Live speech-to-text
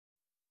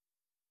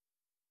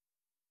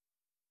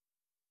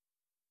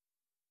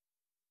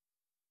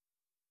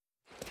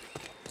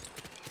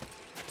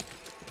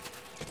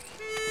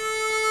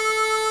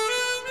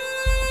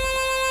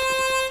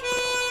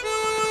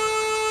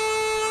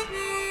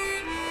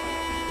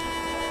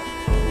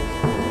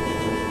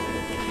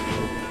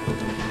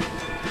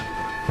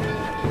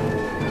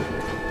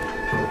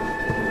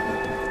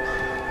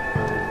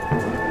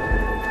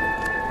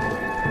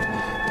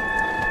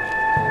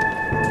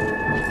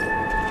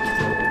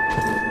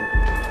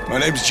My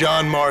name's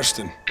John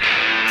Marston. What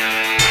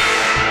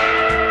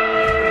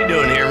are you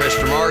doing here,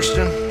 Mr.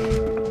 Marston?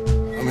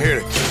 I'm here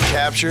to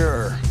capture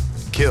or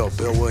kill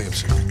Bill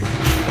Williamson.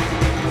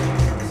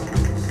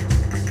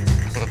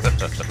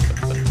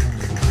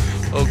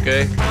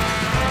 Okay.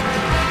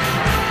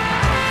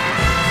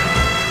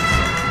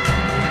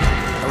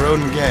 I rode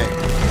in a gang.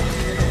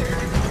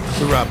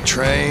 We robbed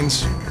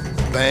trains,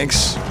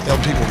 banks,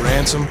 held people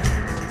ransom.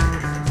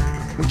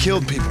 We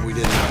killed people we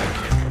didn't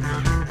like.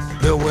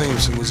 Bill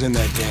Williamson was in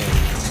that gang.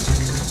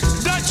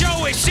 Dutch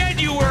always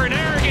said you were an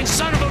arrogant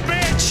son of a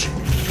bitch!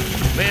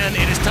 Men,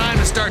 it is time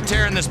to start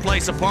tearing this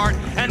place apart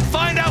and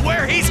find out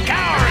where he's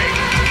cowering!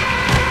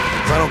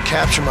 If I don't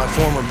capture my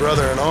former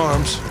brother in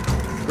arms,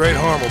 great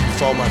harm will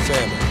befall my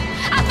family.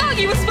 I thought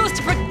you were supposed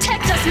to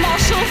protect us,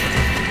 Marshal!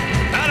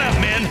 Not up,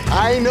 men!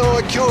 I know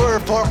a cure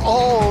for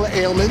all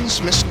ailments,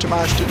 Mr.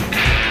 Marston.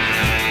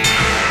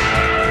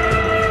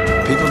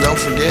 People don't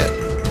forget.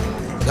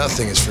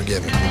 Nothing is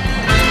forgiven.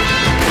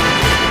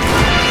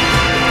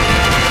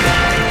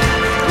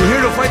 You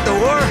here to fight the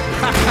war?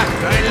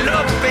 I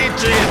love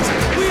patriots!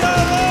 We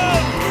are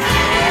love!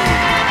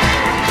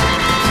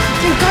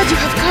 Thank God you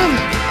have come.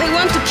 They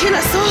want to kill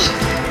us all.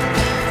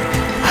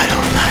 I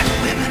don't like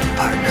women,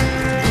 partner.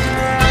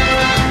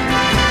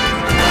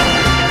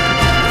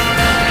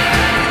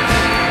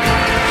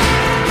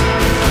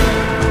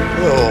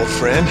 Hello, old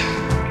friend.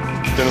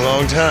 Been a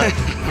long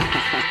time.